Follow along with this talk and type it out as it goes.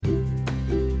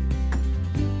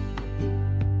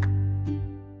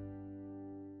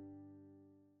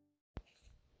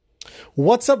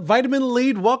What's up, Vitamin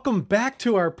Lead? Welcome back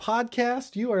to our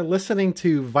podcast. You are listening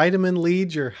to Vitamin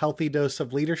Lead, your healthy dose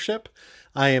of leadership.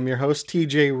 I am your host,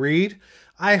 TJ Reed.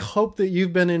 I hope that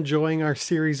you've been enjoying our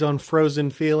series on frozen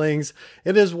feelings.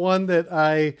 It is one that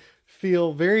I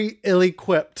feel very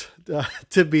ill-equipped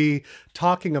to be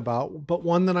talking about, but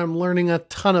one that I'm learning a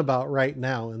ton about right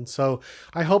now. And so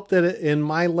I hope that in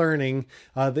my learning,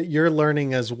 that you're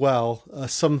learning as well,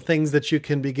 some things that you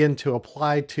can begin to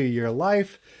apply to your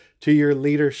life, to your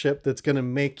leadership, that's going to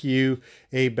make you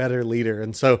a better leader.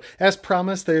 And so, as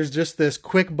promised, there's just this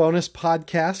quick bonus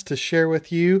podcast to share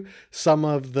with you some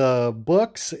of the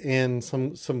books and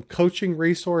some coaching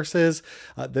resources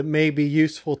that may be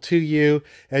useful to you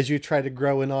as you try to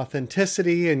grow in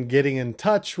authenticity and getting in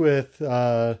touch with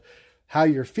how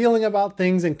you're feeling about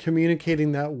things and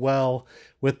communicating that well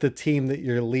with the team that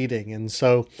you're leading. And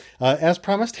so, as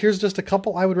promised, here's just a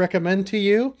couple I would recommend to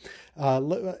you.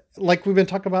 Like we've been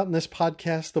talking about in this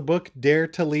podcast, the book Dare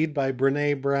to Lead by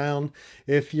Brené Brown.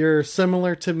 If you're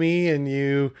similar to me and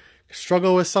you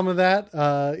struggle with some of that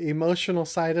emotional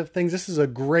side of things, this is a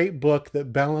great book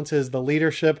that balances the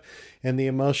leadership and the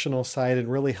emotional side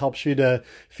and really helps you to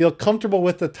feel comfortable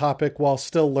with the topic while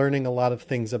still learning a lot of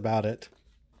things about it.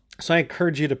 So I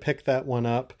encourage you to pick that one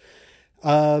up.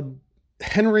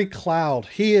 Henry Cloud,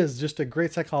 he is just a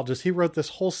great psychologist. He wrote this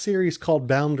whole series called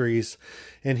Boundaries,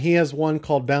 and he has one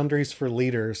called Boundaries for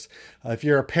Leaders. If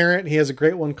you're a parent, he has a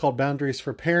great one called Boundaries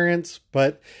for Parents,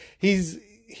 but he's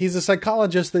a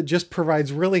psychologist that just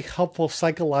provides really helpful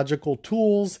psychological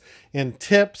tools and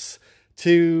tips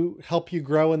to help you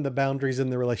grow in the boundaries in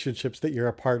the relationships that you're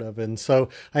a part of. And so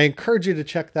I encourage you to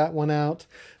check that one out.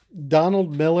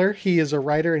 Donald Miller, he is a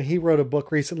writer, and he wrote a book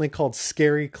recently called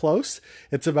Scary Close.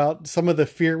 It's about some of the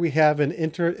fear we have in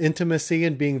intimacy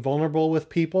and being vulnerable with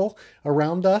people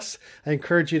around us. I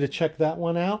encourage you to check that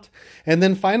one out. And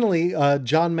then finally,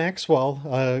 John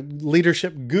Maxwell,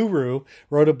 leadership guru,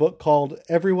 wrote a book called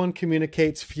Everyone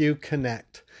Communicates, Few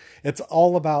Connect. It's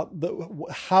all about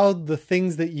how the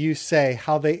things that you say,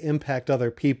 how they impact other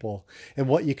people and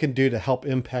what you can do to help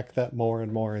impact that more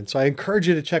and more. And so I encourage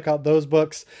you to check out those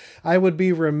books. I would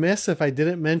be remiss if I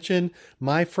didn't mention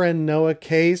my friend Noah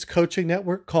Kaye's coaching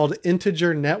network called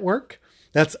Integer Network.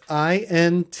 That's I-N-T-E-G-E-R,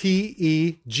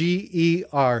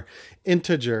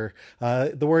 Integer.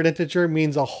 The word integer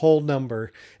means a whole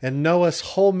number. And Noah's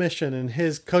whole mission and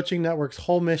his coaching network's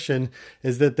whole mission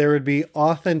is that there would be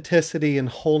authenticity and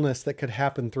wholeness that could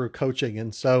happen through coaching.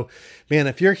 And so, man,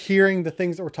 if you're hearing the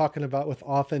things that we're talking about with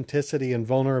authenticity and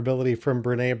vulnerability from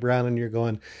Brené Brown and you're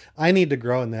going, I need to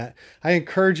grow in that, I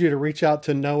encourage you to reach out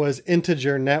to Noah's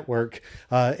Integer Network.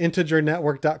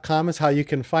 IntegerNetwork.com is how you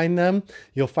can find them.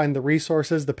 You'll find the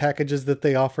resources, the packages that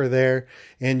they offer there,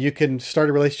 and you can start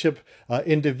a relationship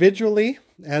individually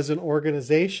as an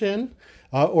organization,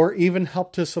 or even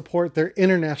help to support their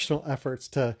international efforts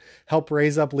to help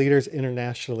raise up leaders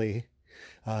internationally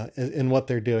in what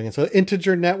they're doing. And so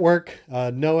Integer Network,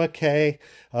 Noah Kaye,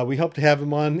 we hope to have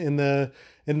him on in the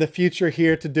future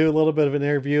here to do a little bit of an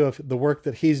interview of the work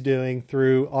that he's doing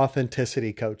through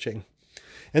authenticity coaching.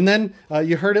 And then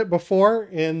you heard it before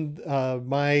in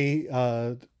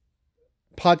my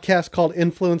podcast called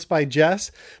Influenced by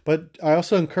Jess, but I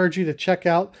also encourage you to check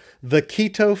out The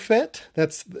Keto Fit.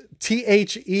 That's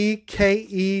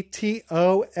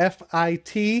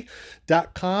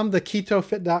TheKetofit.com,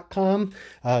 theketofit.com.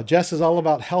 Jess is all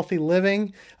about healthy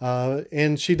living,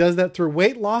 and she does that through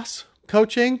weight loss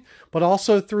coaching, but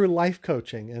also through life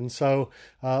coaching. And so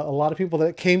a lot of people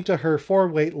that came to her for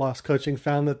weight loss coaching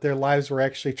found that their lives were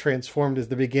actually transformed as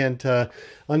they began to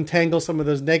untangle some of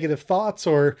those negative thoughts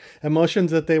or emotions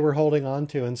that they were holding on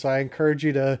to. And so I encourage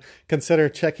you to consider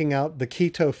checking out The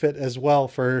Keto Fit as well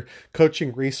for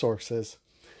coaching resources.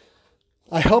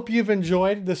 I hope you've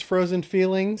enjoyed this Frozen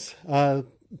Feelings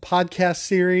podcast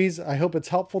series. I hope it's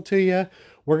helpful to you.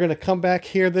 We're going to come back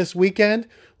here this weekend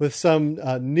with some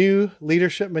new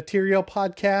leadership material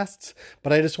podcasts.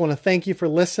 But I just want to thank you for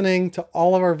listening to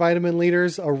all of our vitamin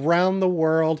leaders around the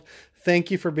world. Thank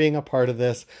you for being a part of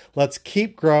this. Let's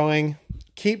keep growing.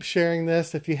 Keep sharing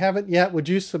this. If you haven't yet, would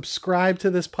you subscribe to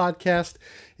this podcast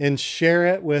and share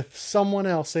it with someone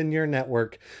else in your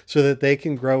network so that they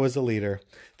can grow as a leader?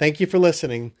 Thank you for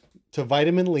listening to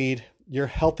Vitamin Lead, your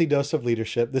healthy dose of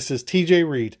leadership. This is TJ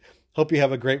Reed. Hope you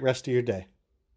have a great rest of your day.